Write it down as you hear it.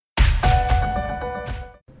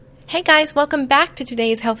Hey guys, welcome back to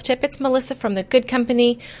today's health tip. It's Melissa from The Good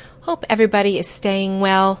Company. Hope everybody is staying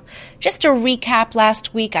well. Just a recap,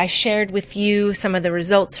 last week I shared with you some of the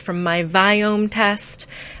results from my Viome test,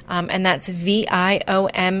 and that's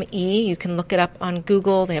Viome. You can look it up on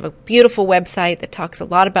Google. They have a beautiful website that talks a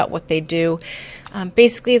lot about what they do.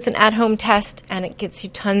 Basically, it's an at-home test, and it gets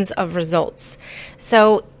you tons of results.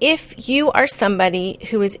 So if you are somebody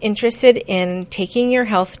who is interested in taking your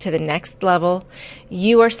health to the next level,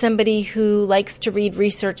 you are somebody who likes to read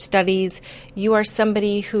research studies, you are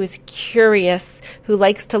somebody who is curious, who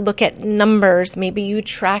likes to look at numbers, maybe you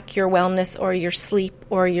track your wellness or your sleep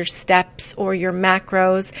or your steps or your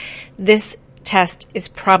macros, this test is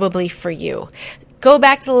probably for you. Go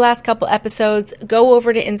back to the last couple episodes, go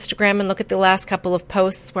over to Instagram and look at the last couple of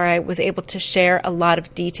posts where I was able to share a lot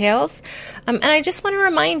of details. And I just want to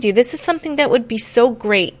remind you, this is something that would be so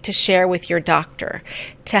great to share with your doctor,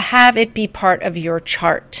 to have it be part of your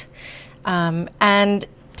chart. And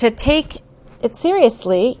to take it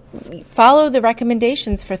seriously, follow the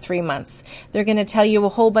recommendations for 3 months. They're going to tell you a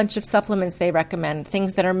whole bunch of supplements they recommend,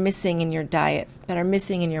 things that are missing in your diet, that are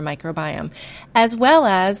missing in your microbiome, as well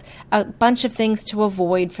as a bunch of things to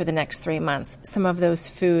avoid for the next 3 months. Some of those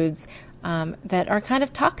foods that are kind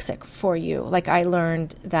of toxic for you. Like I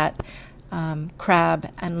learned that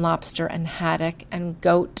crab and lobster and haddock and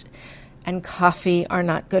goat and coffee are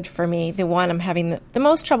not good for me. The one I'm having the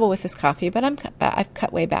most trouble with is coffee, but I've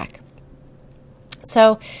cut way back.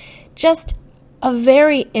 So just a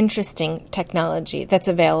very interesting technology that's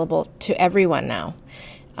available to everyone now.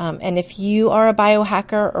 And if you are a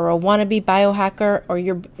biohacker or a wannabe biohacker,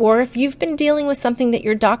 or if you've been dealing with something that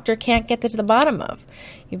your doctor can't get to the bottom of,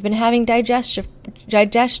 you've been having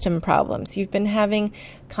digestion problems, you've been having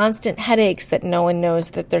constant headaches that no one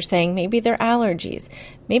knows that they're saying maybe they're allergies,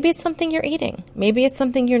 maybe it's something you're eating, maybe it's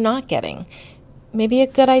something you're not getting, maybe a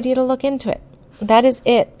good idea to look into it. That is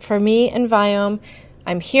it for me and Viome.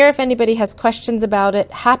 I'm here if anybody has questions about it.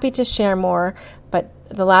 Happy to share more, but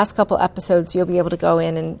the last couple episodes you'll be able to go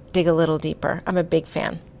in and dig a little deeper. I'm a big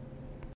fan.